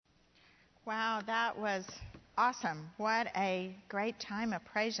Wow, that was awesome. What a great time of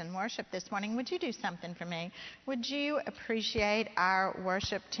praise and worship this morning. Would you do something for me? Would you appreciate our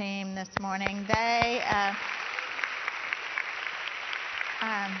worship team this morning?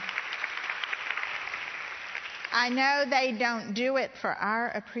 I know they don't do it for our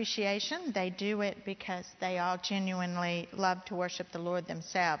appreciation. They do it because they all genuinely love to worship the Lord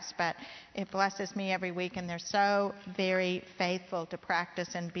themselves. But it blesses me every week, and they're so very faithful to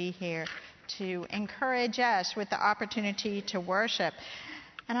practice and be here to encourage us with the opportunity to worship.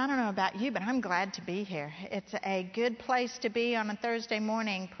 And I don't know about you, but I'm glad to be here. It's a good place to be on a Thursday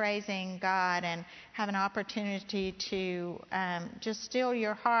morning, praising God and have an opportunity to just still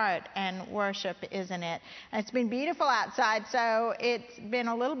your heart and worship, isn't it? And it's been beautiful outside, so it's been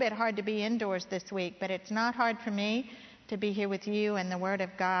a little bit hard to be indoors this week, but it's not hard for me to be here with you and the Word of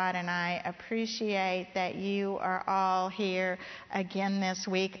God, and I appreciate that you are all here again this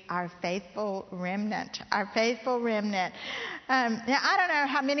week, our faithful remnant, Now, I don't know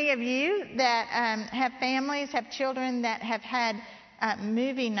how many of you that have families, have children that have had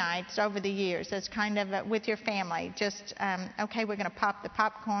movie nights over the years as kind of with your family. Just, okay, we're going to pop the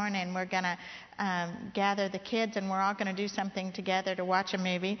popcorn and we're going to gather the kids and we're all going to do something together to watch a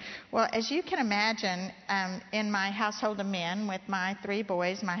movie. Well, as you can imagine, in my household of men with my 3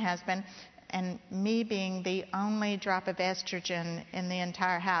 boys, my husband, and me being the only drop of estrogen in the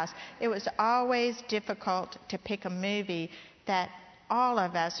entire house, it was always difficult to pick a movie that all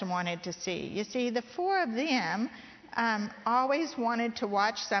of us wanted to see. You see, the 4 of them always wanted to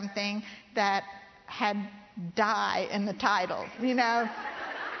watch something that had die in the title, you know.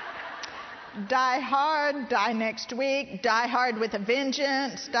 Die Hard, Die Next Week, Die Hard with a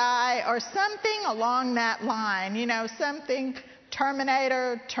Vengeance, Die, or something along that line, you know, something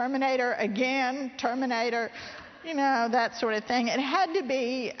Terminator, Terminator again, Terminator, you know, that sort of thing. It had to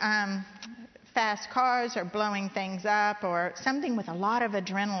be fast cars or blowing things up or something with a lot of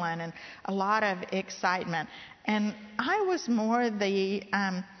adrenaline and a lot of excitement. And I was more the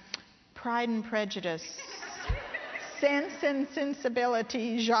Pride and Prejudice, Sense and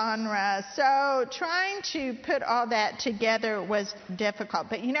Sensibility genre. So trying to put all that together was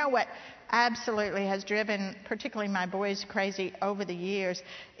difficult. But you know what absolutely has driven particularly my boys crazy over the years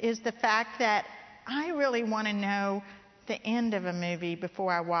is the fact that I really want to know the end of a movie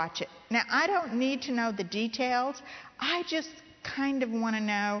before I watch it. Now, I don't need to know the details. I just kind of want to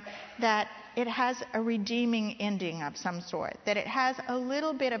know that it has a redeeming ending of some sort, that it has a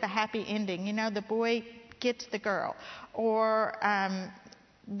little bit of a happy ending. You know, the boy gets the girl, or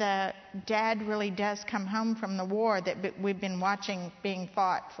the dad really does come home from the war that we've been watching being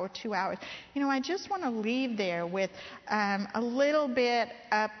fought for 2 hours. You know, I just want to leave there with a little bit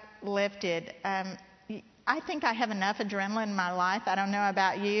uplifted. I think I have enough adrenaline in my life. I don't know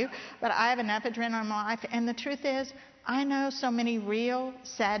about you, but I have enough adrenaline in my life. And the truth is, I know so many real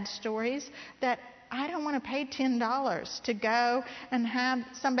sad stories that I don't want to pay $10 to go and have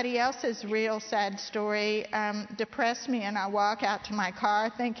somebody else's real sad story depress me, and I walk out to my car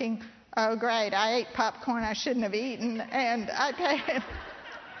thinking, oh great, I ate popcorn I shouldn't have eaten, and I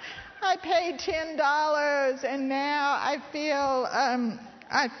paid $10, and now I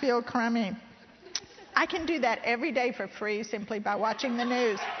feel crummy. I can do that every day for free simply by watching the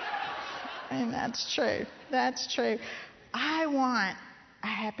news. And that's true. That's true. I want a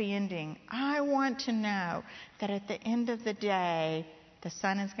happy ending. I want to know that at the end of the day, the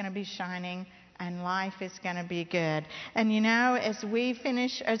sun is going to be shining and life is going to be good. And you know, as we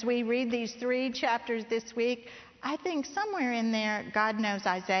read these 3 chapters this week, I think somewhere in there, God knows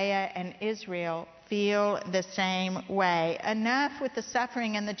Isaiah and Israel feel the same way. Enough with the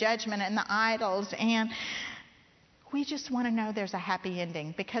suffering and the judgment and the idols, and we just want to know there's a happy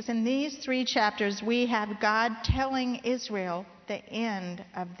ending, because in these 3 chapters we have God telling Israel the end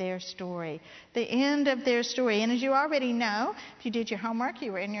of their story. The end of their story. And as you already know, if you did your homework,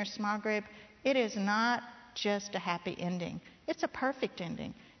 you were in your small group, it is not just a happy ending. It's a perfect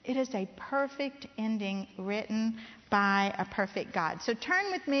ending. It is a perfect ending written by a perfect God. So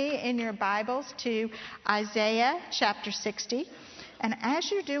turn with me in your Bibles to Isaiah chapter 60. And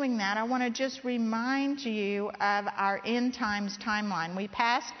as you're doing that, I want to just remind you of our end times timeline. We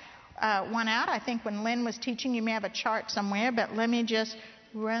passed one out. I think when Lynn was teaching, you may have a chart somewhere, but let me just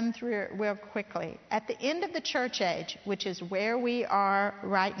run through it real quickly. At the end of the church age, which is where we are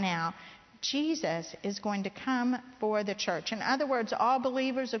right now, Jesus is going to come for the church. In other words, all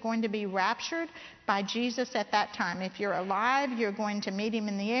believers are going to be raptured by Jesus at that time. If you're alive, you're going to meet him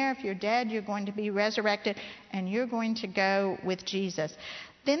in the air. If you're dead, you're going to be resurrected, and you're going to go with Jesus.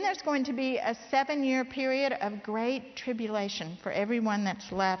 Then there's going to be a 7-year period of great tribulation for everyone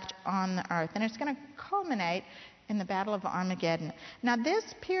that's left on the earth. And it's going to culminate in the Battle of Armageddon. Now, this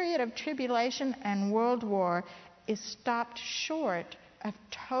period of tribulation and world war is stopped short of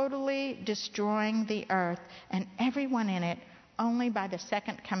totally destroying the earth and everyone in it only by the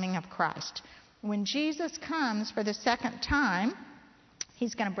second coming of Christ. When Jesus comes for the second time,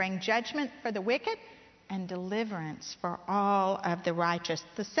 he's going to bring judgment for the wicked and deliverance for all of the righteous.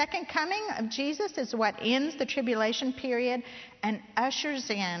 The second coming of Jesus is what ends the tribulation period and ushers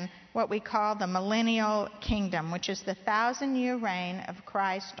in what we call the millennial kingdom, which is the 1,000-year reign of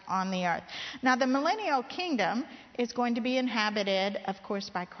Christ on the earth. Now, the millennial kingdom is going to be inhabited, of course,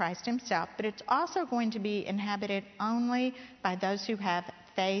 by Christ himself, but it's also going to be inhabited only by those who have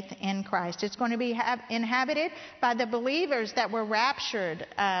faith in Christ. It's going to be inhabited by the believers that were raptured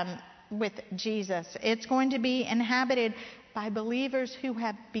with Jesus. It's going to be inhabited by believers who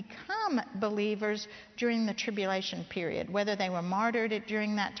have become believers during the tribulation period, whether they were martyred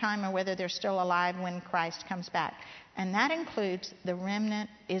during that time or whether they're still alive when Christ comes back. And that includes the remnant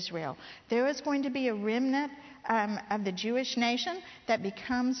Israel. There is going to be a remnant of the Jewish nation that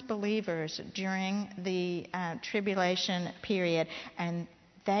becomes believers during the tribulation period, and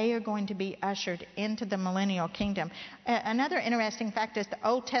they are going to be ushered into the millennial kingdom. Another interesting fact is the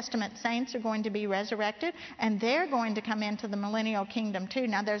Old Testament saints are going to be resurrected, and they're going to come into the millennial kingdom too.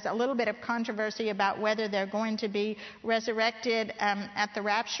 Now, there's a little bit of controversy about whether they're going to be resurrected at the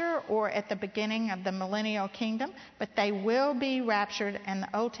rapture or at the beginning of the millennial kingdom, but they will be raptured, and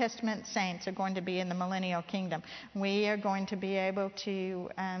the Old Testament saints are going to be in the millennial kingdom. We are going to be able to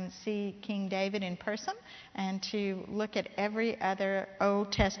see King David in person and to look at every other Old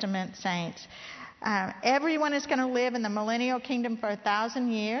Testament saints. Everyone is going to live in the millennial kingdom for 1,000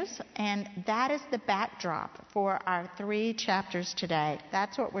 years, and that is the backdrop for our 3 chapters today.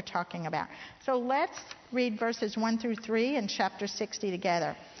 That's what we're talking about. So let's read verses 1 through 3 in chapter 60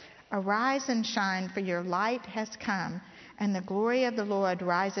 together. Arise and shine, for your light has come, and the glory of the Lord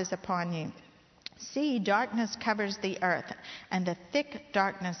rises upon you. See, darkness covers the earth, and the thick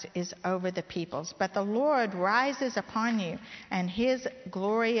darkness is over the peoples. But the Lord rises upon you, and his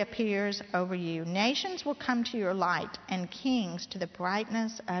glory appears over you. Nations will come to your light, and kings to the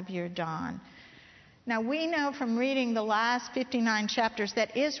brightness of your dawn. Now, we know from reading the last 59 chapters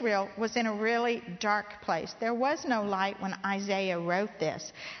that Israel was in a really dark place. There was no light when Isaiah wrote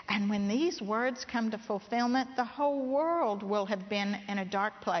this. And when these words come to fulfillment, the whole world will have been in a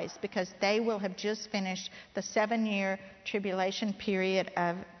dark place because they will have just finished the 7-year tribulation period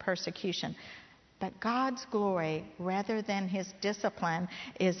of persecution. But God's glory, rather than his discipline,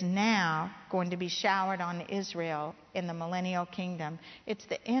 is now going to be showered on Israel in the millennial kingdom. It's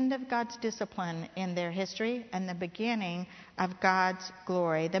the end of God's discipline in their history and the beginning of God's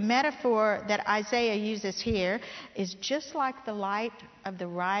glory. The metaphor that Isaiah uses here is just like the light of the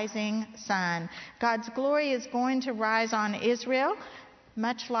rising sun. God's glory is going to rise on Israel,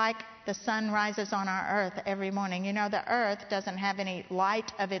 much like the sun rises on our earth every morning. You know, the earth doesn't have any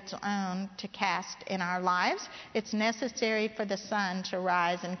light of its own to cast in our lives. It's necessary for the sun to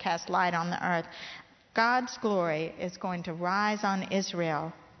rise and cast light on the earth. God's glory is going to rise on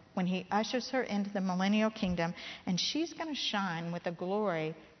Israel when he ushers her into the millennial kingdom, and she's going to shine with a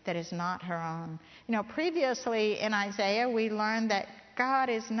glory that is not her own. You know, previously in Isaiah, we learned that God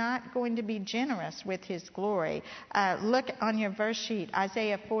is not going to be generous with his glory. Look on your verse sheet,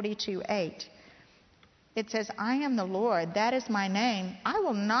 Isaiah 42:8. It says, I am the Lord, that is my name. I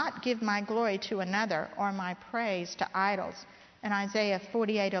will not give my glory to another or my praise to idols. And Isaiah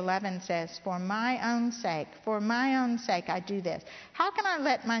 48:11 says, for my own sake I do this. How can I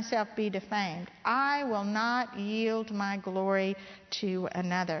let myself be defamed? I will not yield my glory to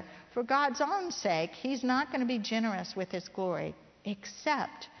another. For God's own sake, he's not going to be generous with his glory,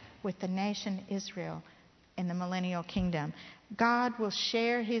 except with the nation Israel in the millennial kingdom. God will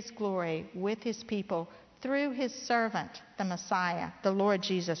share his glory with his people through his servant, the Messiah, the Lord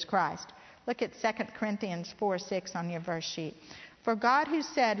Jesus Christ. Look at 2 Corinthians 4:6 on your verse sheet. For God, who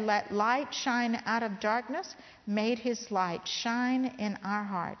said, let light shine out of darkness, made his light shine in our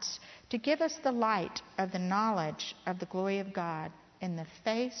hearts to give us the light of the knowledge of the glory of God in the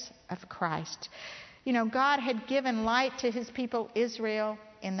face of Christ. You know, God had given light to his people Israel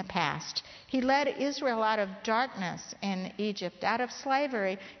in the past. He led Israel out of darkness in Egypt, out of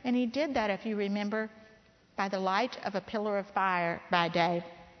slavery, and he did that, if you remember, by the light of a pillar of fire by day.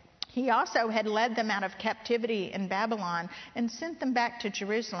 He also had led them out of captivity in Babylon and sent them back to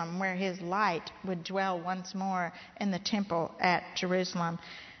Jerusalem, where his light would dwell once more in the temple at Jerusalem.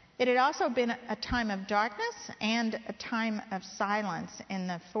 It had also been a time of darkness and a time of silence in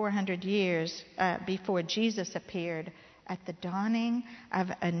the 400 years before Jesus appeared at the dawning of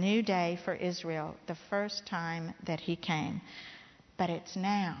a new day for Israel, the first time that he came. But it's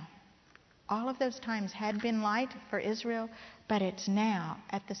now. All of those times had been light for Israel, but it's now,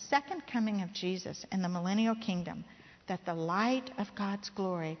 at the second coming of Jesus in the millennial kingdom, that the light of God's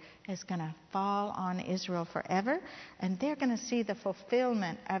glory is going to fall on Israel forever, and they're going to see the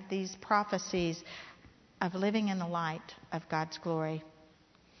fulfillment of these prophecies of living in the light of God's glory.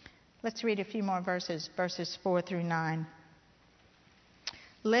 Let's read a few more verses 4 through 9.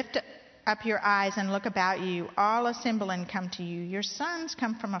 Lift up your eyes and look about you. All assemble and come to you. Your sons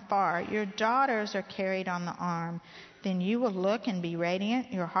come from afar. Your daughters are carried on the arm. Then you will look and be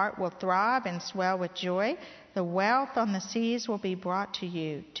radiant. Your heart will throb and swell with joy. The wealth on the seas will be brought to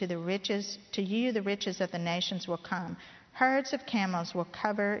you. To you the riches of the nations will come. Herds of camels will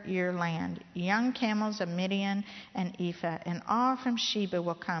cover your land. Young camels of Midian and Ephah, and all from Sheba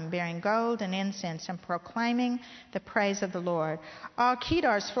will come, bearing gold and incense and proclaiming the praise of the Lord. All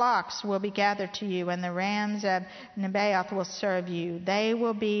Kedar's flocks will be gathered to you, and the rams of Nebaioth will serve you. They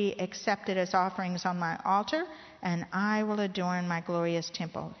will be accepted as offerings on my altar, and I will adorn my glorious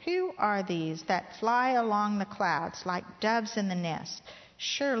temple. Who are these that fly along the clouds like doves in the nest?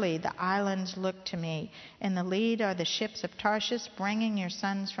 Surely the islands look to me. In the lead are the ships of Tarshish, bringing your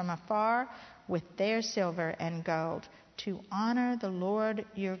sons from afar with their silver and gold, to honor the Lord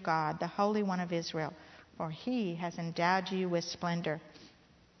your God, the Holy One of Israel, for he has endowed you with splendor.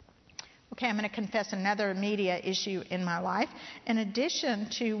 Okay, I'm going to confess another media issue in my life. In addition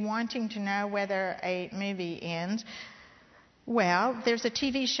to wanting to know whether a movie ends, well, there's a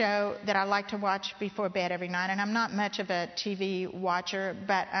TV show that I like to watch before bed every night, and I'm not much of a TV watcher,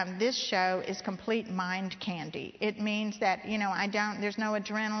 but this show is complete mind candy. It means that, there's no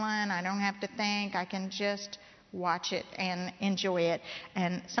adrenaline, I don't have to think, I can just watch it and enjoy it.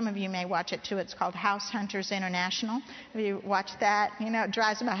 And some of you may watch it too. It's called House Hunters International. If you watch that, it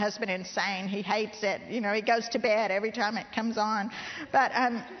drives my husband insane. He hates it. He goes to bed every time it comes on. But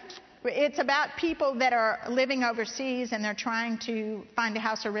it's about people that are living overseas and they're trying to find a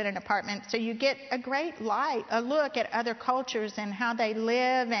house or rent an apartment. So you get a great a look at other cultures and how they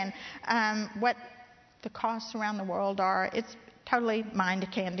live and what the costs around the world are. It's totally mind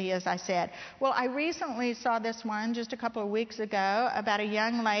candy, as I said. Well, I recently saw this one just a couple of weeks ago about a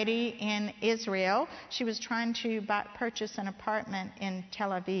young lady in Israel. She was trying to purchase an apartment in Tel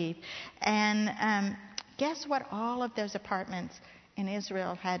Aviv. And guess what all of those apartments in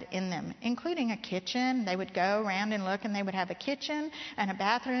Israel had in them, including a kitchen. They would go around and look, and they would have a kitchen and a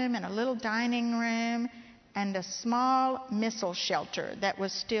bathroom and a little dining room and a small missile shelter that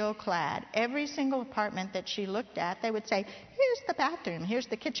was steel clad. Every single apartment that she looked at, they would say, here's the bathroom, here's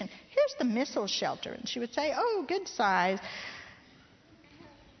the kitchen, here's the missile shelter. And she would say, oh, good size.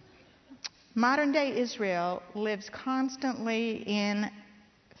 Modern day Israel lives constantly in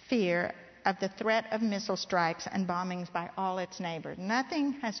fear of the threat of missile strikes and bombings by all its neighbors.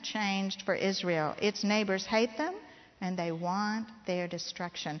 Nothing has changed for Israel. Its neighbors hate them, and they want their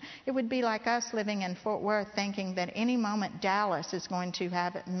destruction. It would be like us living in Fort Worth thinking that any moment Dallas is going to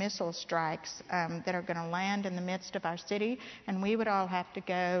have missile strikes that are going to land in the midst of our city, and we would all have to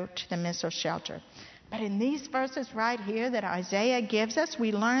go to the missile shelter. But in these verses right here that Isaiah gives us,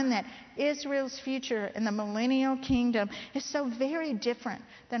 we learn that Israel's future in the millennial kingdom is so very different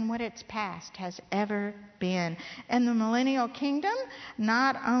than what its past has ever been. In the millennial kingdom,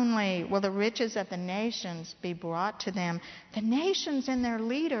 not only will the riches of the nations be brought to them, the nations and their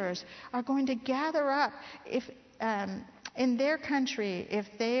leaders are going to gather up in their country. If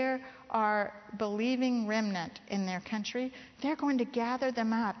there are believing remnant in their country, they're going to gather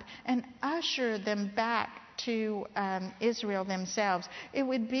them up and usher them back to Israel themselves. It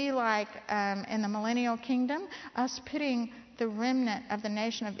would be like in the millennial kingdom, us putting the remnant of the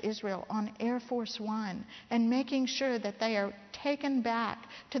nation of Israel on Air Force One and making sure that they are taken back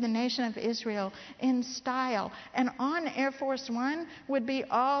to the nation of Israel in style. And on Air Force One would be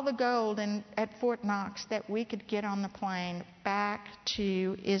all the gold at Fort Knox that we could get on the plane back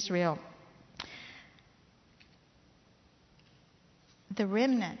to Israel. The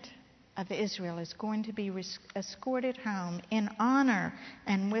remnant of Israel is going to be escorted home in honor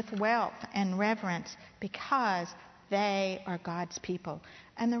and with wealth and reverence because they are God's people.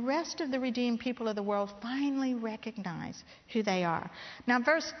 And the rest of the redeemed people of the world finally recognize who they are. Now,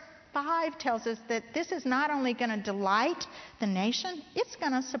 verse 5 tells us that this is not only going to delight the nation, it's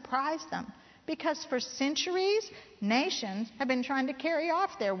going to surprise them. Because for centuries, nations have been trying to carry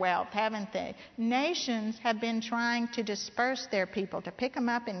off their wealth, haven't they? Nations have been trying to disperse their people, to pick them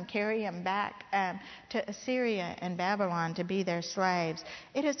up and carry them back to Assyria and Babylon to be their slaves.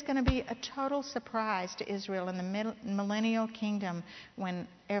 It is going to be a total surprise to Israel in the millennial kingdom when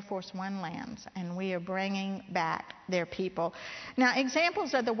Air Force One lands and we are bringing back their people. Now,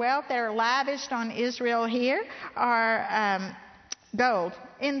 examples of the wealth that are lavished on Israel here are gold,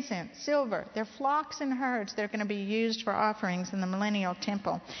 incense, silver. They're flocks and herds that are going to be used for offerings in the millennial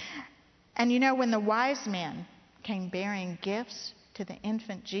temple. And you know, when the wise men came bearing gifts to the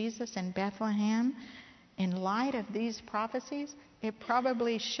infant Jesus in Bethlehem, in light of these prophecies, it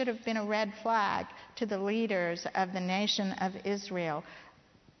probably should have been a red flag to the leaders of the nation of Israel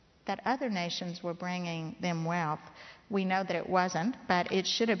that other nations were bringing them wealth. We know that it wasn't, but it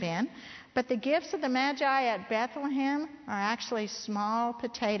should have been. But the gifts of the Magi at Bethlehem are actually small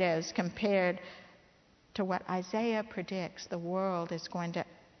potatoes compared to what Isaiah predicts the world is going to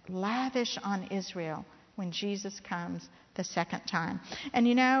lavish on Israel when Jesus comes the second time. And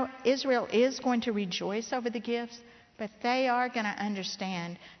you know, Israel is going to rejoice over the gifts, but they are going to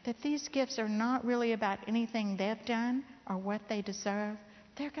understand that these gifts are not really about anything they've done or what they deserve.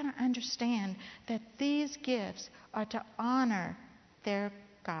 They're going to understand that these gifts are to honor their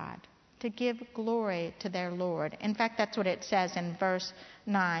God, to give glory to their Lord. In fact, that's what it says in verse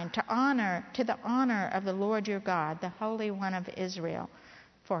 9, to the honor of the Lord your God, the Holy One of Israel,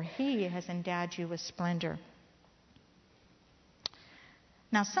 for he has endowed you with splendor.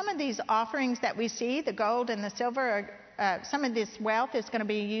 Now, some of these offerings that we see, the gold and the silver, some of this wealth is going to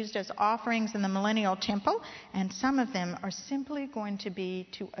be used as offerings in the millennial temple, and some of them are simply going to be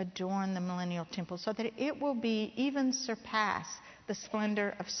to adorn the millennial temple so that it will be even surpass the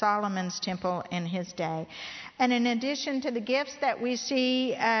splendor of Solomon's temple in his day. And in addition to the gifts that we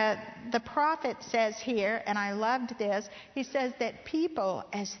see, the prophet says here, and I loved this, he says that people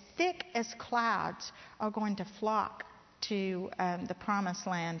as thick as clouds are going to flock to the promised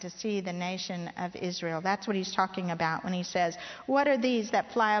land to see the nation of Israel. That's what he's talking about when he says, what are these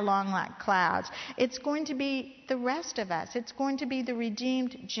that fly along like clouds? It's going to be the rest of us. It's going to be the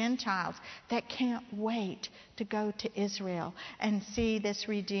redeemed Gentiles that can't wait to go to Israel and see this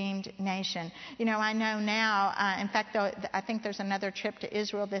redeemed nation. You know, I know now, in fact, I think there's another trip to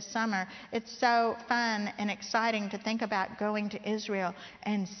Israel this summer. It's so fun and exciting to think about going to Israel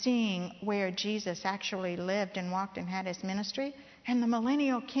and seeing where Jesus actually lived and walked and had his ministry. And the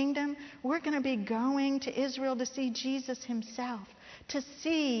millennial kingdom, we're going to be going to Israel to see Jesus himself, to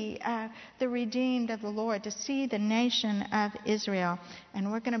see the redeemed of the Lord, to see the nation of Israel.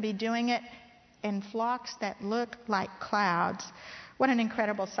 And we're going to be doing it in flocks that look like clouds. What an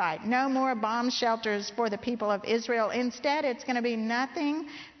incredible sight. No more bomb shelters for the people of Israel. Instead, it's going to be nothing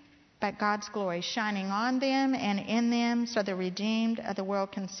but God's glory shining on them and in them so the redeemed of the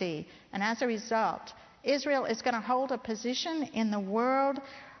world can see. And as a result, Israel is going to hold a position in the world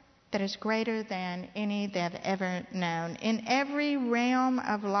that is greater than any they've ever known. In every realm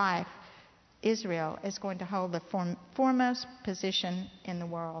of life, Israel is going to hold the foremost position in the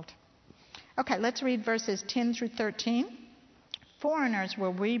world. Okay, let's read verses 10 through 13. Foreigners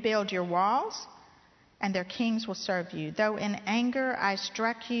will rebuild your walls, and their kings will serve you. Though in anger I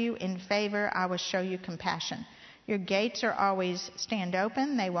struck you, in favor I will show you compassion. Your gates are always stand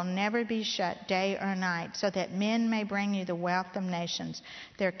open. They will never be shut day or night, so that men may bring you the wealth of nations.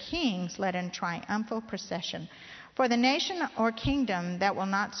 Their kings led in triumphal procession. For the nation or kingdom that will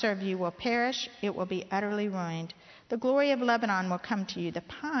not serve you will perish. It will be utterly ruined. The glory of Lebanon will come to you, the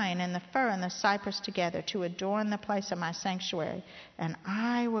pine and the fir and the cypress together, to adorn the place of my sanctuary, and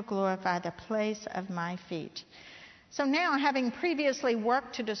I will glorify the place of my feet. So now, having previously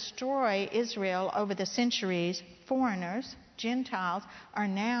worked to destroy Israel over the centuries, foreigners, Gentiles, are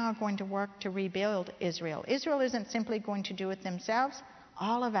now going to work to rebuild Israel. Israel isn't simply going to do it themselves.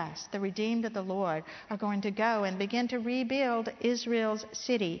 All of us, the redeemed of the Lord, are going to go and begin to rebuild Israel's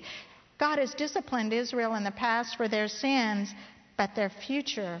city. God has disciplined Israel in the past for their sins, but their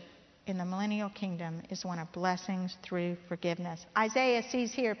future in the millennial kingdom is one of blessings through forgiveness. Isaiah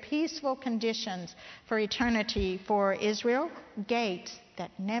sees here peaceful conditions for eternity for Israel, gates that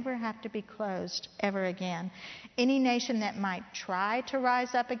never have to be closed ever again. Any nation that might try to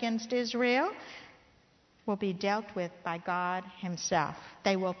rise up against Israel will be dealt with by God himself.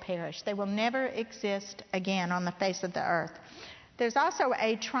 They will perish. They will never exist again on the face of the earth. There's also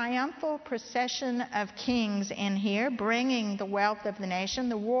a triumphal procession of kings in here, bringing the wealth of the nation.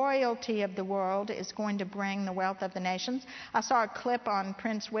 The royalty of the world is going to bring the wealth of the nations. I saw a clip on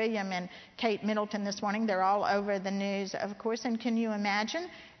Prince William and Kate Middleton this morning. They're all over the news, of course. And can you imagine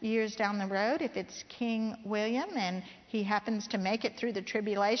years down the road, if it's King William and he happens to make it through the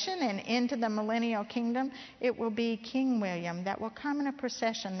tribulation and into the millennial kingdom, it will be King William that will come in a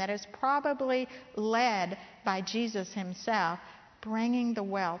procession that is probably led by Jesus himself, bringing the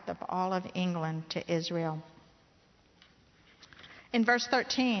wealth of all of England to Israel. In verse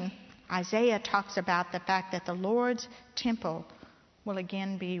 13, Isaiah talks about the fact that the Lord's temple will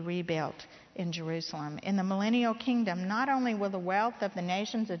again be rebuilt in Jerusalem. In the millennial kingdom, not only will the wealth of the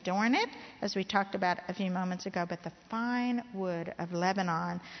nations adorn it, as we talked about a few moments ago, but the fine wood of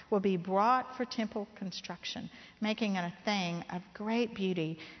Lebanon will be brought for temple construction, making it a thing of great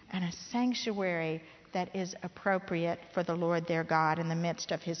beauty and a sanctuary that is appropriate for the Lord their God in the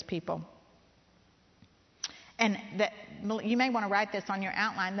midst of his people. And you may want to write this on your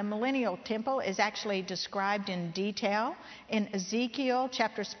outline. The millennial temple is actually described in detail in Ezekiel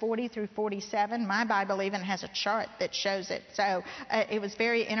chapters 40 through 47. My Bible even has a chart that shows it. So it was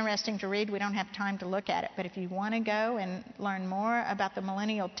very interesting to read. We don't have time to look at it. But if you want to go and learn more about the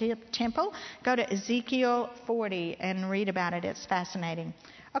millennial temple, go to Ezekiel 40 and read about it. It's fascinating.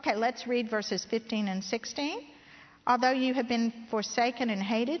 Okay, let's read verses 15 and 16. Although you have been forsaken and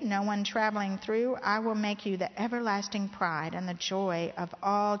hated, no one traveling through, I will make you the everlasting pride and the joy of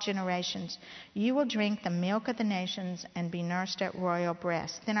all generations. You will drink the milk of the nations and be nursed at royal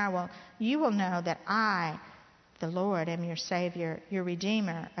breasts. Then you will know that I, the Lord, am your Savior, your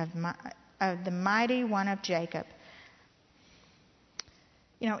Redeemer of the mighty one of Jacob.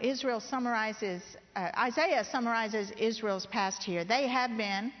 You know, Isaiah summarizes Israel's past here. They have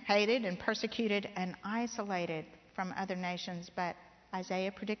been hated and persecuted and isolated from other nations, but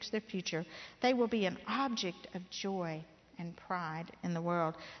Isaiah predicts their future. They will be an object of joy and pride in the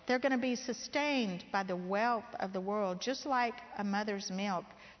world. They're going to be sustained by the wealth of the world, just like a mother's milk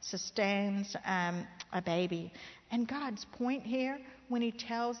sustains a baby. And God's point here, when he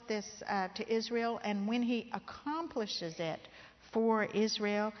tells this to Israel and when he accomplishes it for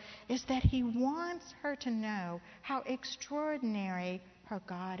Israel, is that he wants her to know how extraordinary her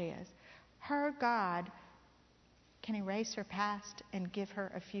God is. Her God can erase her past and give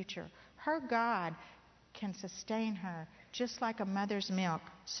her a future. Her God can sustain her just like a mother's milk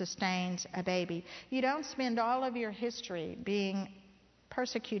sustains a baby. You don't spend all of your history being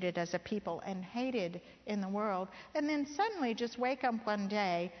persecuted as a people and hated in the world and then suddenly just wake up one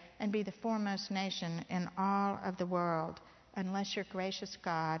day and be the foremost nation in all of the world unless your gracious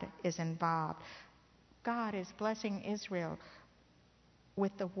God is involved. God is blessing Israel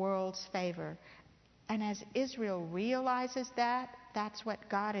with the world's favor. And as Israel realizes that, that's what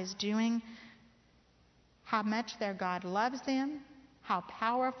God is doing, how much their God loves them, how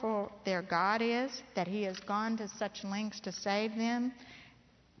powerful their God is, that he has gone to such lengths to save them,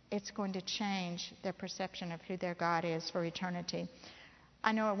 it's going to change their perception of who their God is for eternity.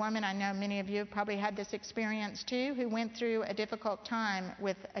 I know a woman, I know many of you have probably had this experience too, who went through a difficult time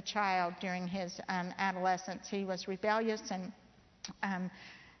with a child during his adolescence. He was rebellious and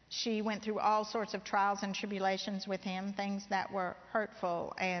she went through all sorts of trials and tribulations with him, things that were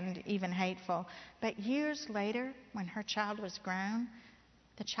hurtful and even hateful. But years later, when her child was grown,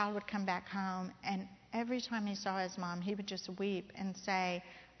 the child would come back home, and every time he saw his mom, he would just weep and say,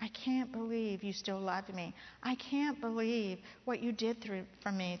 I can't believe you still loved me. I can't believe what you did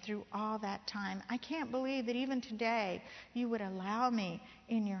for me through all that time. I can't believe that even today you would allow me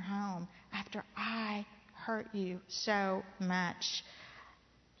in your home after I hurt you so much.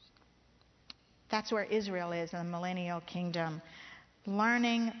 That's where Israel is in the millennial kingdom,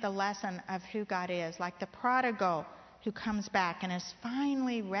 learning the lesson of who God is, like the prodigal who comes back and is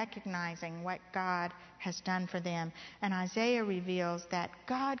finally recognizing what God has done for them. And Isaiah reveals that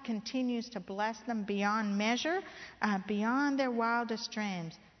God continues to bless them beyond measure, beyond their wildest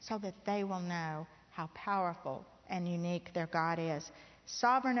dreams, so that they will know how powerful and unique their God is.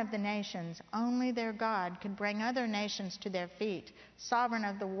 Sovereign of the nations, only their God could bring other nations to their feet. Sovereign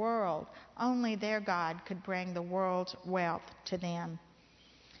of the world, only their God could bring the world's wealth to them.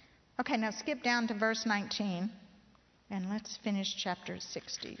 Okay, now skip down to verse 19, and let's finish chapter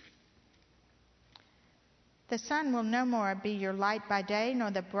 60. The sun will no more be your light by day,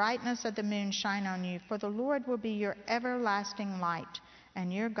 nor the brightness of the moon shine on you, for the Lord will be your everlasting light,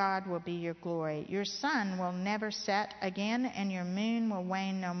 and your God will be your glory. Your sun will never set again, and your moon will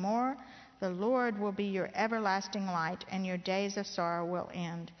wane no more. The Lord will be your everlasting light, and your days of sorrow will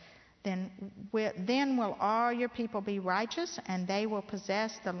end. Then will all your people be righteous, and they will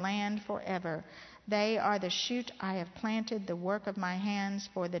possess the land forever. They are the shoot I have planted, the work of my hands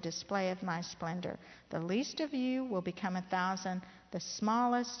for the display of my splendor. The least of you will become 1,000, the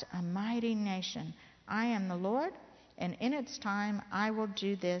smallest a mighty nation. I am the Lord, and in its time I will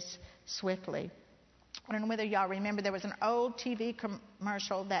do this swiftly. I don't know whether y'all remember, there was an old TV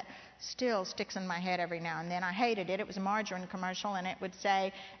commercial that still sticks in my head every now and then. I hated it. It was a margarine commercial, and it would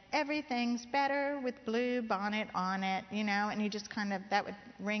say, everything's better with Blue Bonnet on it, and you just that would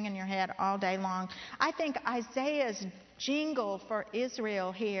ring in your head all day long. I think Isaiah's jingle for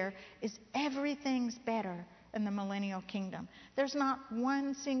Israel here is everything's better in the millennial kingdom. There's not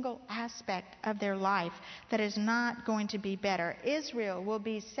one single aspect of their life that is not going to be better. Israel will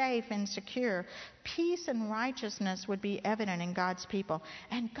be safe and secure. Peace and righteousness would be evident in God's people.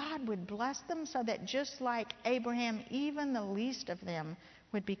 And God would bless them so that just like Abraham, even the least of them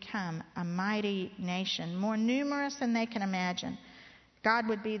would become a mighty nation, more numerous than they can imagine. God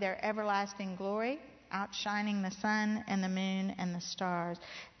would be their everlasting glory, outshining the sun and the moon and the stars.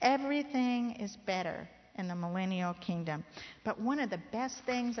 Everything is better in the millennial kingdom. But one of the best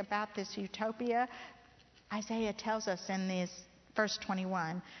things about this utopia, Isaiah tells us in this verse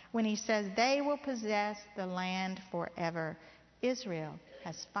 21, when he says, they will possess the land forever. Israel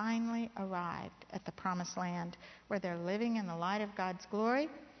has finally arrived at the promised land where they're living in the light of God's glory,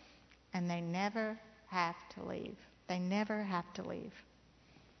 and they never have to leave. They never have to leave.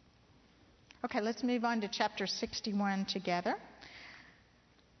 Okay, let's move on to chapter 61 together.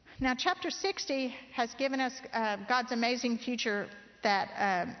 Now, chapter 60 has given us God's amazing future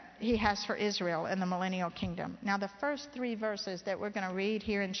that he has for Israel in the millennial kingdom. Now, the first 3 verses that we're going to read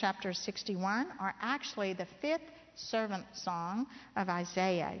here in chapter 61 are actually the 5th servant song of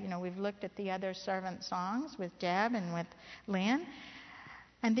Isaiah. We've looked at the other servant songs with Deb and with Lynn.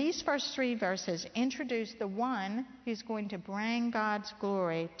 And these first 3 verses introduce the one who's going to bring God's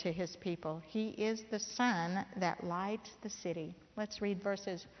glory to his people. He is the sun that lights the city. Let's read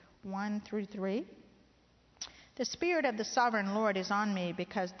verses 1 through 3. The Spirit of the Sovereign Lord is on me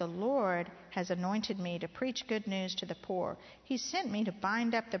because the Lord has anointed me to preach good news to the poor. He sent me to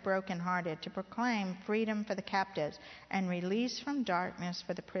bind up the brokenhearted, to proclaim freedom for the captives and release from darkness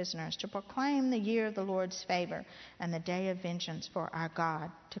for the prisoners, to proclaim the year of the Lord's favor and the day of vengeance for our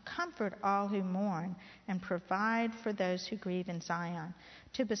God, to comfort all who mourn and provide for those who grieve in Zion,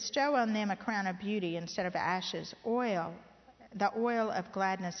 to bestow on them a crown of beauty instead of ashes, the oil of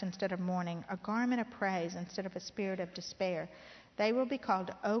gladness instead of mourning, a garment of praise instead of a spirit of despair. They will be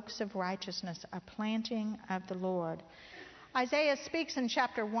called oaks of righteousness, a planting of the Lord. Isaiah speaks in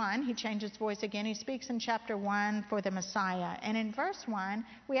chapter 1. He changes voice again. He speaks in chapter 1 for the Messiah. And in verse 1,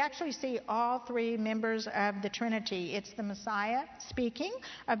 we actually see all 3 members of the Trinity. It's the Messiah speaking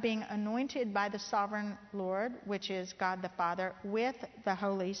of being anointed by the sovereign Lord, which is God the Father, with the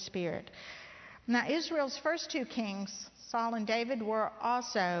Holy Spirit. Now, Israel's first 2 kings, Saul and David, were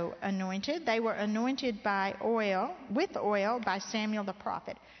also anointed. They were anointed with oil by Samuel the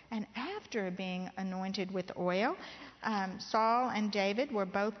prophet. And after being anointed with oil, Saul and David were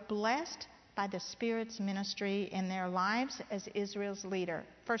both blessed by the Spirit's ministry in their lives as Israel's leader.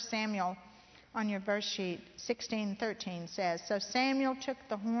 1 Samuel, on your verse sheet, 16:13 says, So Samuel took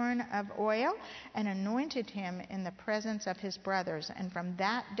the horn of oil and anointed him in the presence of his brothers. And from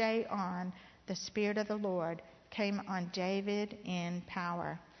that day on, the Spirit of the Lord came on David in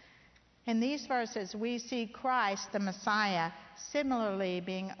power. In these verses, we see Christ, the Messiah, similarly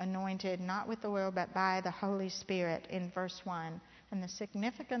being anointed not with oil but by the Holy Spirit in verse 1. And the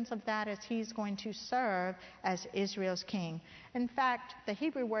significance of that is he's going to serve as Israel's king. In fact, the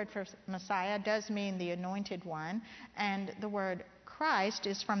Hebrew word for Messiah does mean the anointed one, and the word Christ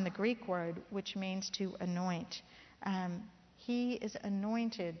is from the Greek word, which means to anoint. He is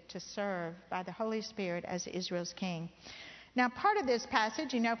anointed to serve by the Holy Spirit as Israel's king. Now, part of this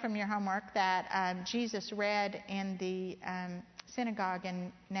passage, from your homework that Jesus read in the synagogue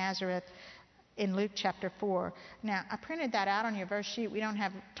in Nazareth in Luke chapter 4. Now, I printed that out on your verse sheet. We don't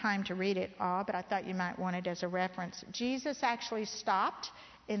have time to read it all, but I thought you might want it as a reference. Jesus actually stopped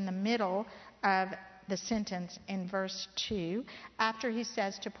in the middle of the sentence in verse 2 after he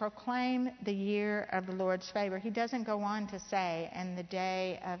says to proclaim the year of the Lord's favor. He doesn't go on to say, and the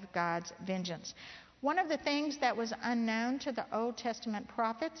day of God's vengeance. One of the things that was unknown to the Old Testament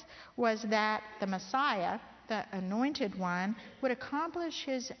prophets was that the Messiah, the anointed one, would accomplish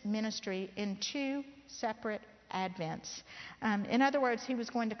his ministry in 2 separate advents. In other words, he was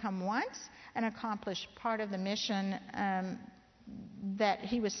going to come once and accomplish part of the mission that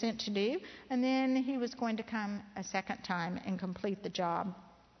he was sent to do, and then he was going to come a second time and complete the job.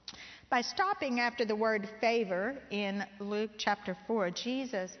 By stopping after the word favor in Luke chapter 4,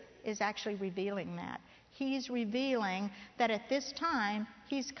 Jesus is actually revealing that. He's revealing that at this time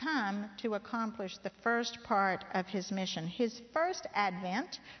he's come to accomplish the first part of his mission. His first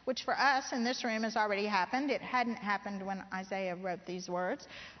advent, which for us in this room has already happened. It hadn't happened when Isaiah wrote these words.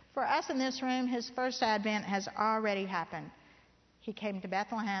 For us in this room, his first advent has already happened. He came to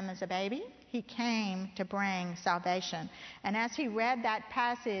Bethlehem as a baby. He came to bring salvation. And as he read that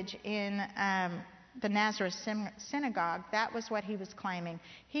passage in the Nazareth synagogue, that was what he was claiming.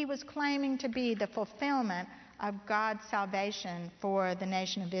 He was claiming to be the fulfillment of God's salvation for the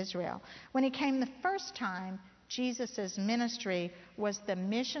nation of Israel. When he came the first time, Jesus' ministry was the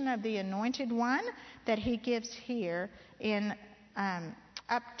mission of the Anointed One that he gives here in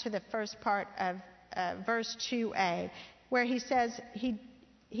up to the first part of verse 2a, where he says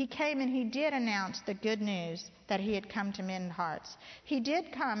he came and he did announce the good news that he had come to mend hearts. He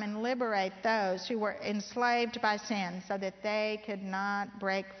did come and liberate those who were enslaved by sin so that they could not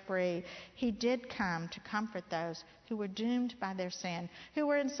break free. He did come to comfort those who were doomed by their sin, who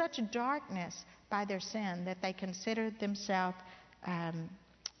were in such darkness by their sin that they considered themselves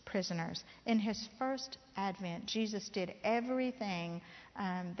prisoners. In his first advent, Jesus did everything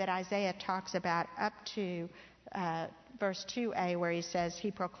that Isaiah talks about up to verse 2a, where he says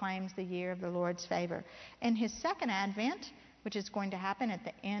he proclaims the year of the Lord's favor. In his second advent, which is going to happen at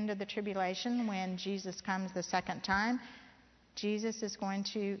the end of the tribulation when Jesus comes the second time, Jesus is going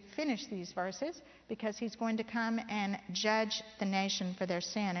to finish these verses because he's going to come and judge the nation for their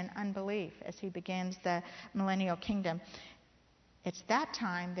sin and unbelief as he begins the millennial kingdom. It's that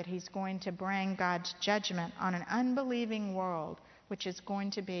time that he's going to bring God's judgment on an unbelieving world, which is going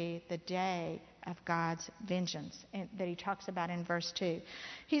to be the day of God's vengeance that he talks about in verse 2.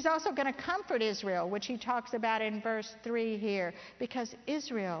 He's also going to comfort Israel, which he talks about in verse 3 here, because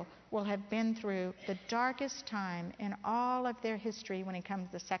Israel will have been through the darkest time in all of their history when he comes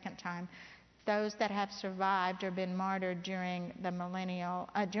the second time. Those that have survived or been martyred during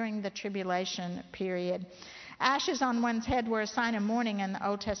the tribulation period. Ashes on one's head were a sign of mourning in the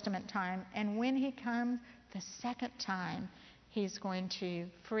Old Testament time, and when he comes the second time, he's going to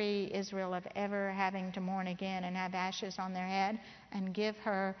free Israel of ever having to mourn again and have ashes on their head and give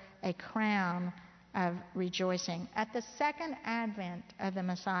her a crown of rejoicing. At the second advent of the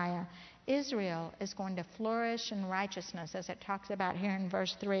Messiah, Israel is going to flourish in righteousness, as it talks about here in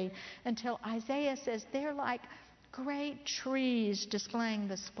verse 3, until Isaiah says they're like great trees displaying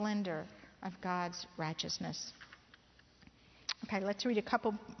the splendor of God's righteousness. Okay, let's read a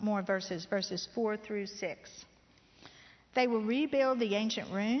couple more verses 4 through 6. They will rebuild the ancient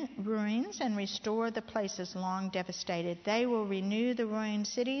ruins and restore the places long devastated. They will renew the ruined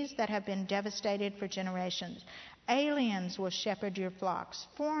cities that have been devastated for generations. Aliens will shepherd your flocks.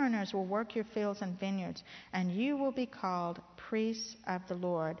 Foreigners will work your fields and vineyards. And you will be called priests of the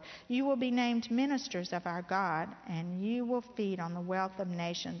Lord. You will be named ministers of our God, and you will feed on the wealth of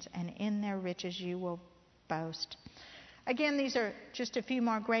nations, and in their riches you will boast. Again, these are just a few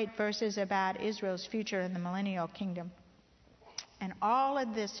more great verses about Israel's future in the millennial kingdom. And all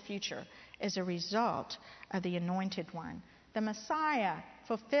of this future is a result of the Anointed One, the Messiah,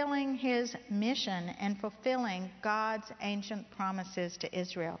 fulfilling his mission and fulfilling God's ancient promises to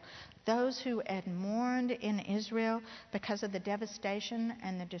Israel. Those who had mourned in Israel because of the devastation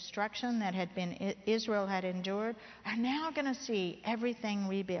and the destruction that Israel had endured are now going to see everything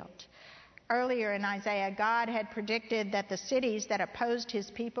rebuilt. Earlier in Isaiah, God had predicted that the cities that opposed his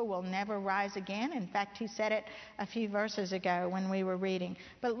people will never rise again. In fact, he said it a few verses ago when we were reading.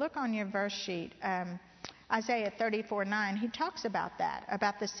 But look on your verse sheet, Isaiah 34:9. He talks about that,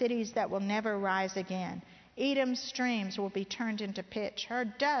 about the cities that will never rise again. Edom's streams will be turned into pitch, her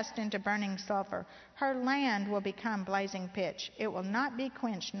dust into burning sulfur. Her land will become blazing pitch. It will not be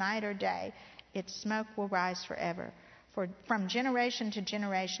quenched night or day. Its smoke will rise forever. For from generation to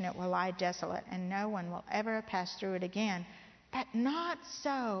generation it will lie desolate, and no one will ever pass through it again. But not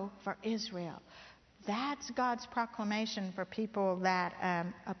so for Israel. That's God's proclamation for people that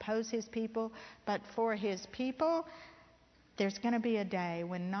oppose his people. But for his people, there's going to be a day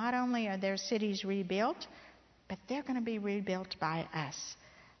when not only are their cities rebuilt, but they're going to be rebuilt by us,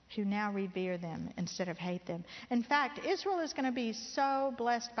 who now revere them instead of hate them. In fact, Israel is going to be so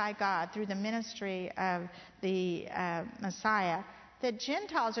blessed by God through the ministry of the Messiah that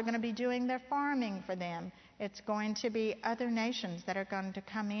Gentiles are going to be doing their farming for them. It's going to be other nations that are going to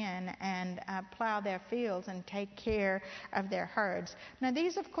come in and plow their fields and take care of their herds. Now,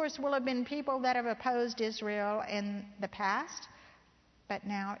 these, of course, will have been people that have opposed Israel in the past, but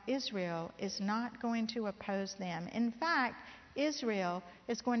now Israel is not going to oppose them. In fact, Israel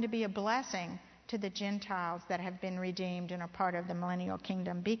is going to be a blessing to the Gentiles that have been redeemed and are part of the millennial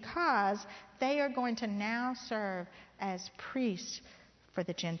kingdom, because they are going to now serve as priests for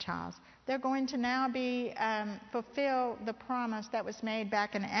the Gentiles. They're going to now be fulfill the promise that was made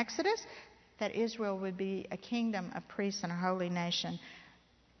back in Exodus, that Israel would be a kingdom of priests and a holy nation.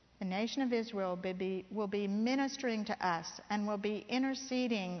 The nation of Israel will be ministering to us and will be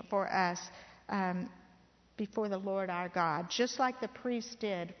interceding for us before the Lord our God, just like the priests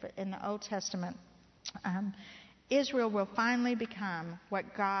did in the Old Testament. Israel will finally become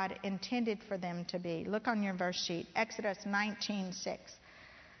what God intended for them to be. Look on your verse sheet, Exodus 19:6.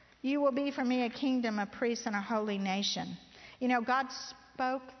 You will be for me a kingdom of priests and a holy nation. You know, God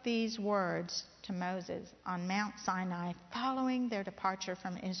spoke these words to Moses on Mount Sinai following their departure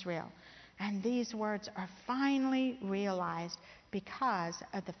from Israel. And these words are finally realized because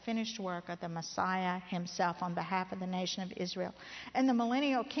of the finished work of the Messiah himself on behalf of the nation of Israel. In the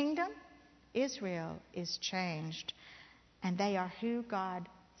millennial kingdom, Israel is changed, and they are who God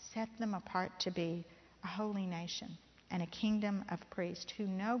set them apart to be, a holy nation and a kingdom of priests who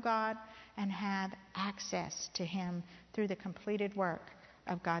know God and have access to him through the completed work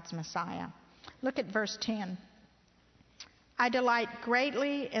of God's Messiah. Look at verse 10. I delight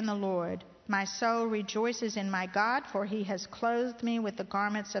greatly in the Lord. My soul rejoices in my God, for he has clothed me with the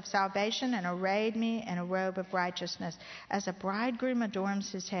garments of salvation and arrayed me in a robe of righteousness. As a bridegroom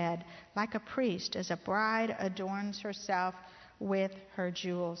adorns his head, like a priest, as a bride adorns herself with her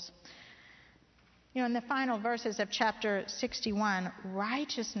jewels. You know, in the final verses of chapter 61,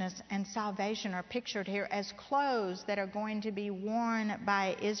 righteousness and salvation are pictured here as clothes that are going to be worn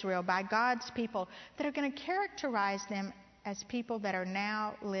by Israel, by God's people, that are going to characterize them as people that are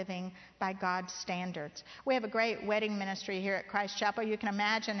now living by God's standards. We have a great wedding ministry here at Christ Chapel. You can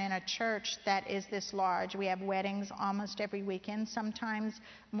imagine in a church that is this large, we have weddings almost every weekend, sometimes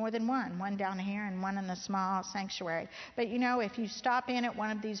more than one down here and one in the small sanctuary. But you know, if you stop in at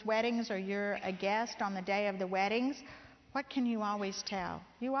one of these weddings or you're a guest on the day of the weddings, what can you always tell?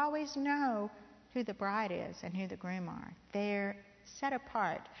 You always know who the bride is and who the groom are. They're set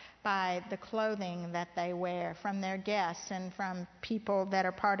apart by the clothing that they wear from their guests and from people that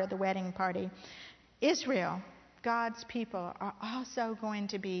are part of the wedding party. Israel, God's people, are also going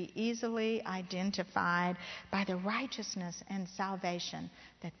to be easily identified by the righteousness and salvation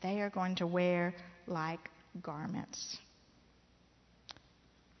that they are going to wear like garments.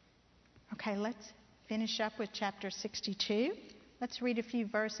 Okay, let's finish up with chapter 62. Let's read a few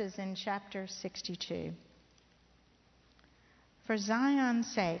verses in chapter 62. For Zion's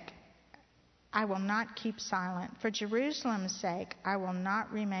sake, I will not keep silent. For Jerusalem's sake, I will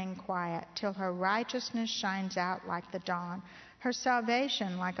not remain quiet till her righteousness shines out like the dawn, her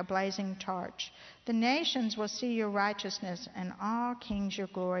salvation like a blazing torch. The nations will see your righteousness, and all kings your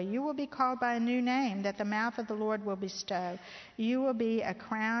glory. You will be called by a new name that the mouth of the Lord will bestow. You will be a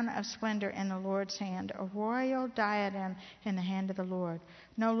crown of splendor in the Lord's hand, a royal diadem in the hand of the Lord.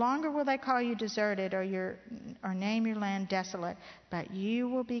 No longer will they call you deserted or name your land desolate, but you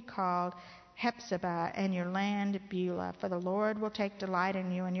will be called Hephzibah, and your land Beulah, for the Lord will take delight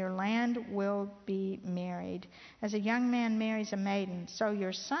in you, and your land will be married. As a young man marries a maiden, so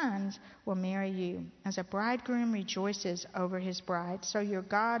your sons will marry you. As a bridegroom rejoices over his bride, so your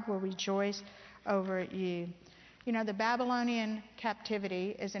God will rejoice over you. You know, the Babylonian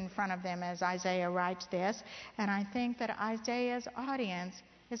captivity is in front of them as Isaiah writes this, and I think that Isaiah's audience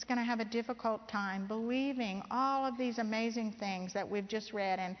is going to have a difficult time believing all of these amazing things that we've just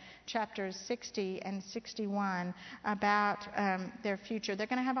read in chapters 60 and 61 about their future. They're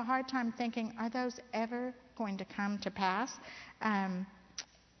going to have a hard time thinking, are those ever going to come to pass?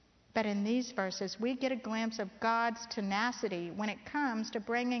 But in these verses, we get a glimpse of God's tenacity when it comes to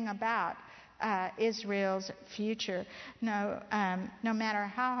bringing about Israel's future. No matter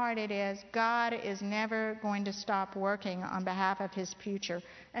how hard it is, God is never going to stop working on behalf of his future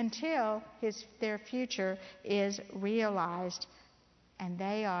until their future is realized. And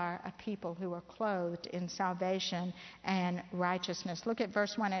they are a people who are clothed in salvation and righteousness. Look at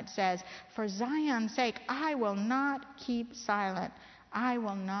verse 1. It says, for Zion's sake, I will not keep silent. I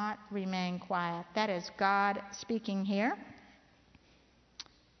will not remain quiet. That is God speaking here.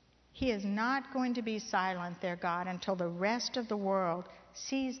 He is not going to be silent, their God, until the rest of the world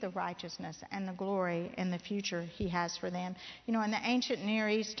sees the righteousness and the glory in the future he has for them. You know, in the ancient Near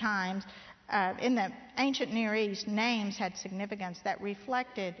East times, in the ancient Near East, names had significance that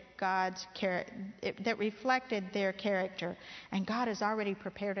reflected that reflected their character. And God has already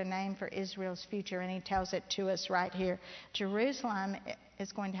prepared a name for Israel's future, and he tells it to us right here. Jerusalem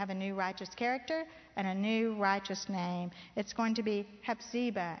is going to have a new righteous character and a new righteous name. It's going to be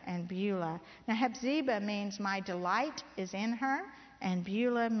Hephzibah and Beulah. Now, Hephzibah means my delight is in her, and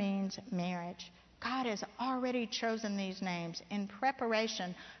Beulah means marriage. God has already chosen these names in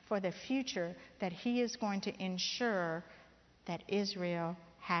preparation for the future that he is going to ensure that Israel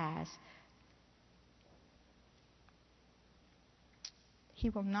has. He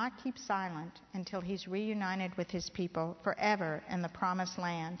will not keep silent until he's reunited with his people forever in the promised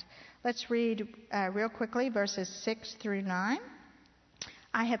land. Let's read real quickly verses 6 through 9.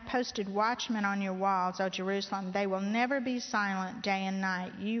 I have posted watchmen on your walls, O Jerusalem. They will never be silent day and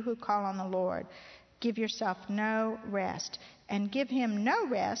night. You who call on the Lord, give yourself no rest, and give him no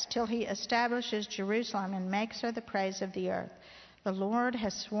rest till he establishes Jerusalem and makes her the praise of the earth. The Lord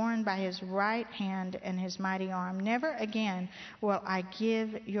has sworn by his right hand and his mighty arm, never again will I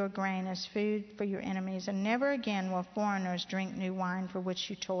give your grain as food for your enemies, and never again will foreigners drink new wine for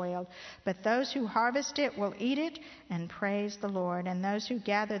which you toiled. But those who harvest it will eat it and praise the Lord, and those who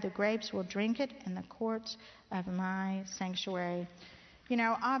gather the grapes will drink it in the courts of my sanctuary. You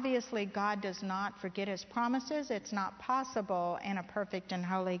know, obviously God does not forget his promises. It's not possible in a perfect and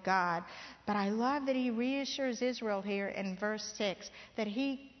holy God. But I love that he reassures Israel here in verse 6 that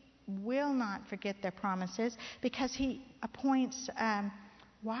he will not forget their promises, because he appoints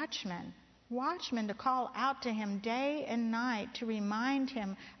watchmen to call out to him day and night to remind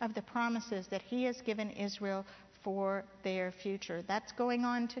him of the promises that he has given Israel for their future. That's going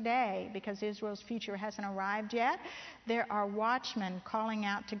on today because Israel's future hasn't arrived yet. There are watchmen calling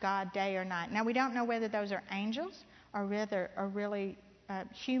out to God day or night. Now, we don't know whether those are angels or whether are really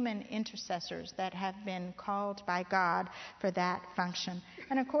human intercessors that have been called by God for that function.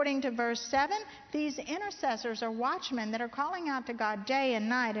 And according to verse 7, these intercessors are watchmen that are calling out to God day and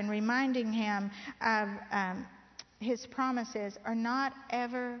night and reminding him of his promises, are not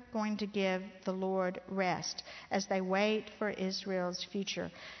ever going to give the Lord rest as they wait for Israel's future.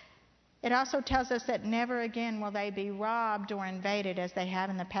 It also tells us that never again will they be robbed or invaded as they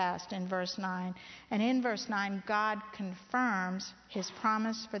have in the past in verse 9. And in verse 9, God confirms his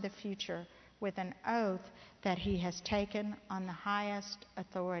promise for the future with an oath that he has taken on the highest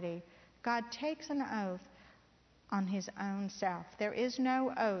authority. God takes an oath on his own self. There is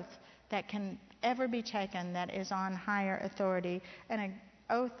no oath that can ever be taken that is on higher authority, and an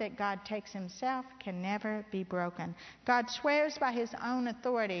oath that God takes himself can never be broken. God swears by his own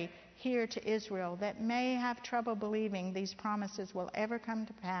authority here to Israel that may have trouble believing these promises will ever come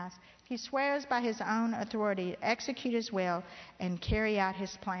to pass. He swears by his own authority to execute his will and carry out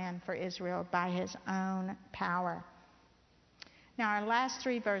his plan for Israel by his own power. Now, our last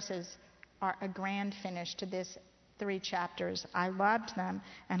three verses are a grand finish to this 3 chapters. I loved them,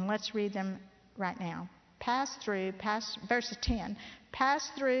 and let's read them right now. Verse 10.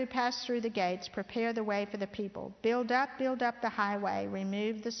 Pass through the gates, prepare the way for the people. Build up the highway,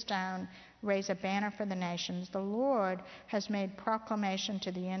 remove the stone, raise a banner for the nations. The Lord has made proclamation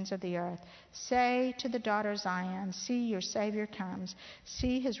to the ends of the earth. Say to the daughter Zion, see, your Savior comes.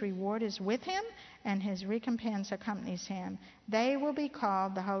 See, his reward is with him, and his recompense accompanies him. They will be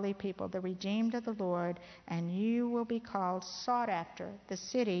called the holy people, the redeemed of the Lord, and you will be called sought after, the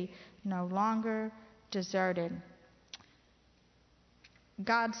city no longer deserted.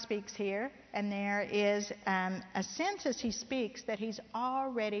 God speaks here, and there is a sense as he speaks that he's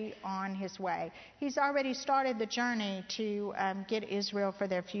already on his way. He's already started the journey to get Israel for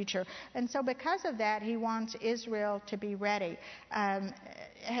their future. And so because of that, he wants Israel to be ready.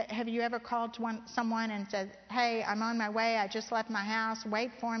 Have you ever called someone and said, hey, I'm on my way, I just left my house, wait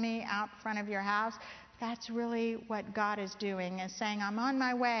for me out front of your house? That's really what God is doing, is saying, I'm on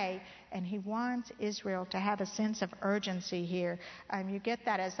my way. And he wants Israel to have a sense of urgency here. You get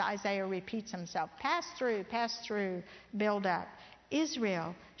that as Isaiah repeats himself. Pass through, build up.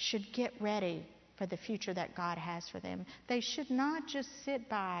 Israel should get ready for the future that God has for them. They should not just sit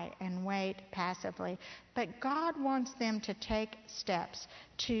by and wait passively, but God wants them to take steps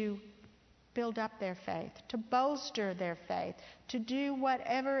to build up their faith, to bolster their faith, to do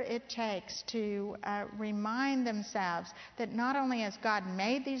whatever it takes to remind themselves that not only has God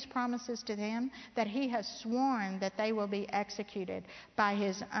made these promises to them, that he has sworn that they will be executed by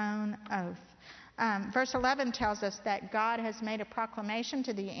his own oath. Verse 11 tells us that God has made a proclamation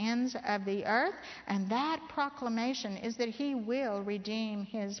to the ends of the earth, and that proclamation is that he will redeem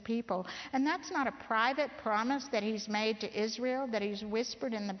his people. And that's not a private promise that he's made to Israel, that he's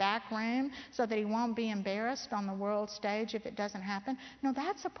whispered in the back room so that he won't be embarrassed on the world stage if it doesn't happen. No,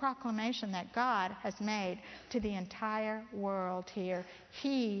 that's a proclamation that God has made to the entire world here.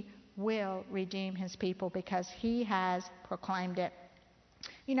 He will redeem his people because he has proclaimed it.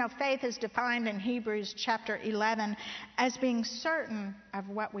 You know, faith is defined in Hebrews chapter 11 as being certain of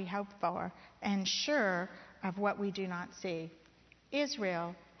what we hope for and sure of what we do not see.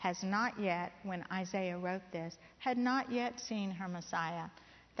 Israel has not yet, when Isaiah wrote this, had not yet seen her Messiah.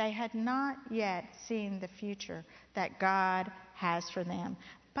 They had not yet seen the future that God has for them.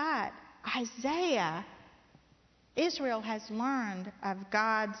 But Israel has learned of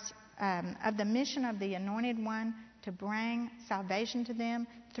of the mission of the Anointed One to bring salvation to them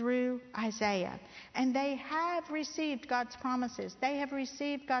through Isaiah. And they have received God's promises. They have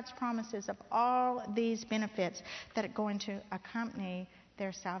received God's promises of all these benefits that are going to accompany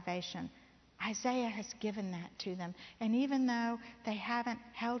their salvation. Isaiah has given that to them. And even though they haven't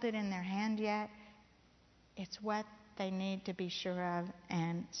held it in their hand yet, it's what they need to be sure of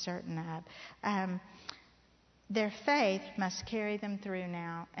and certain of. Their faith must carry them through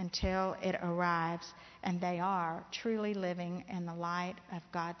now until it arrives and they are truly living in the light of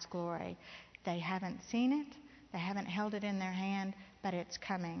God's glory. They haven't seen it, they haven't held it in their hand, but it's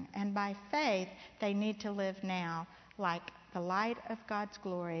coming. And by faith, they need to live now like the light of God's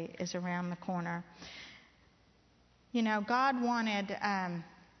glory is around the corner. You know, God wanted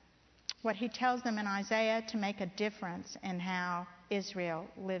what he tells them in Isaiah to make a difference in how Israel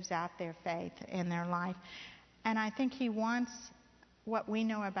lives out their faith in their life. And I think he wants what we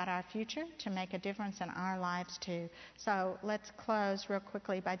know about our future to make a difference in our lives too. So let's close real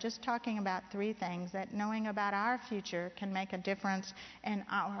quickly by just talking about three things that knowing about our future can make a difference in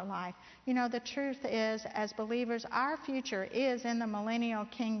our life. You know, the truth is, as believers, our future is in the millennial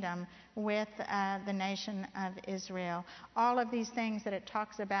kingdom with the nation of Israel. All of these things that it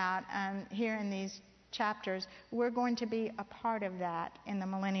talks about here in these chapters, we're going to be a part of that in the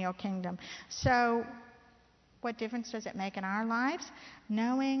millennial kingdom. So what difference does it make in our lives?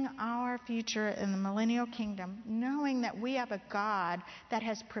 Knowing our future in the millennial kingdom, knowing that we have a God that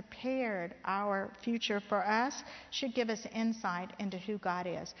has prepared our future for us, should give us insight into who God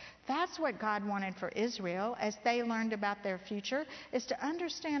is. That's what God wanted for Israel as they learned about their future, is to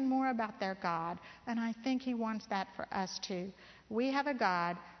understand more about their God. And I think he wants that for us too. We have a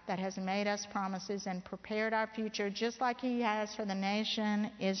God that has made us promises and prepared our future just like he has for the nation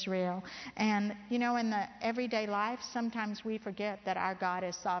Israel. And, you know, in the everyday life, sometimes we forget that our God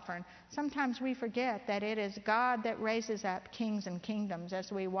is sovereign. Sometimes we forget that it is God that raises up kings and kingdoms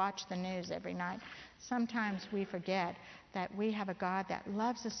as we watch the news every night. Sometimes we forget that we have a God that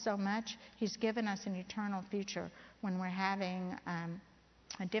loves us so much, he's given us an eternal future when we're having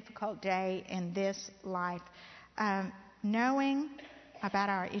a difficult day in this life. Knowing about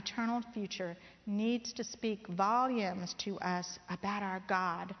our eternal future needs to speak volumes to us about our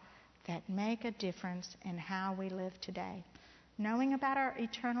God that make a difference in how we live today. Knowing about our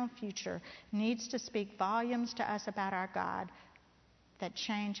eternal future needs to speak volumes to us about our God that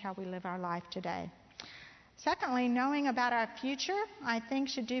change how we live our life today. Secondly, knowing about our future, I think,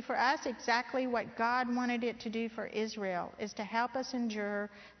 should do for us exactly what God wanted it to do for Israel, is to help us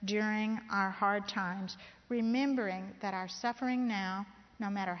endure during our hard times, remembering that our suffering now, no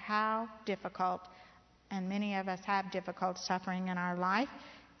matter how difficult, and many of us have difficult suffering in our life,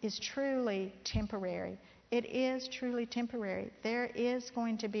 is truly temporary. It is truly temporary. There is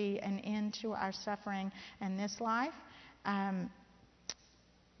going to be an end to our suffering in this life.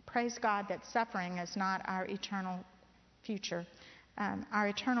 Praise God that suffering is not our eternal future. Our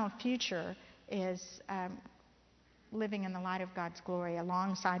eternal future is living in the light of God's glory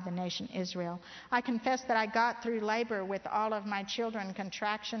alongside the nation Israel. I confess that I got through labor with all of my children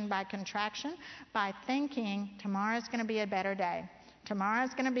contraction by contraction by thinking tomorrow's going to be a better day. Tomorrow's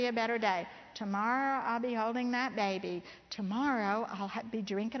going to be a better day. Tomorrow I'll be holding that baby. Tomorrow I'll be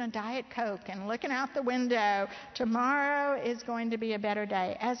drinking a Diet Coke and looking out the window. Tomorrow is going to be a better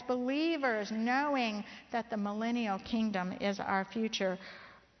day. As believers, knowing that the millennial kingdom is our future,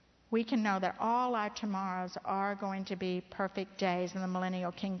 we can know that all our tomorrows are going to be perfect days in the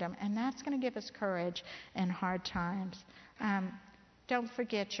millennial kingdom. And that's going to give us courage in hard times. Don't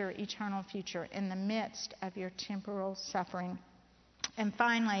forget your eternal future in the midst of your temporal suffering. And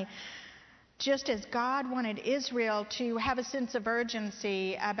finally, just as God wanted Israel to have a sense of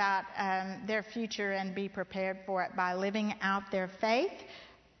urgency about their future and be prepared for it by living out their faith,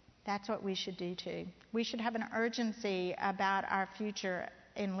 That's what we should do too. We should have an urgency about our future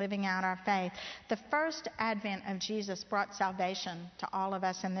in living out our faith. The first advent of Jesus brought salvation to all of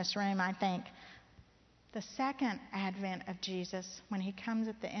us in this room, I think. The second advent of Jesus, when he comes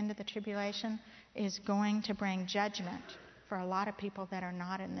at the end of the tribulation, is going to bring judgment for a lot of people that are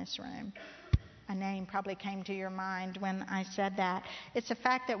not in this room. A name probably came to your mind when I said that. It's a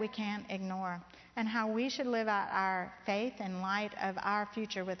fact that we can't ignore. And how we should live out our faith in light of our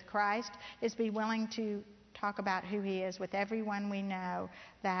future with Christ is be willing to talk about who he is with everyone we know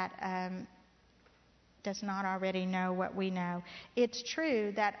that does not already know what we know. It's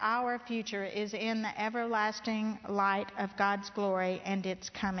true that our future is in the everlasting light of God's glory, and it's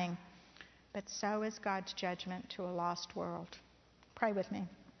coming. But so is God's judgment to a lost world. Pray with me.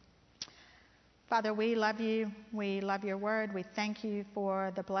 Father, we love you. We love your word. We thank you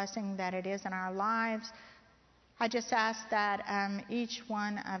for the blessing that it is in our lives. I just ask that each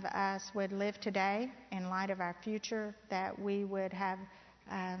one of us would live today in light of our future, that we would have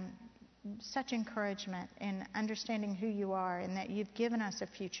such encouragement in understanding who you are and that you've given us a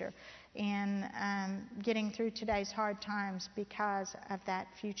future in getting through today's hard times because of that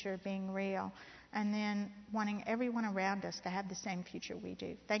future being real, and then wanting everyone around us to have the same future we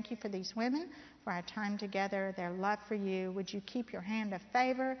do. Thank you for these women, for our time together, their love for you. Would you keep your hand of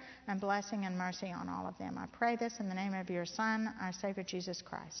favor and blessing and mercy on all of them? I pray this in the name of your Son, our Savior, Jesus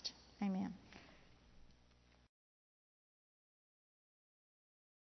Christ. Amen.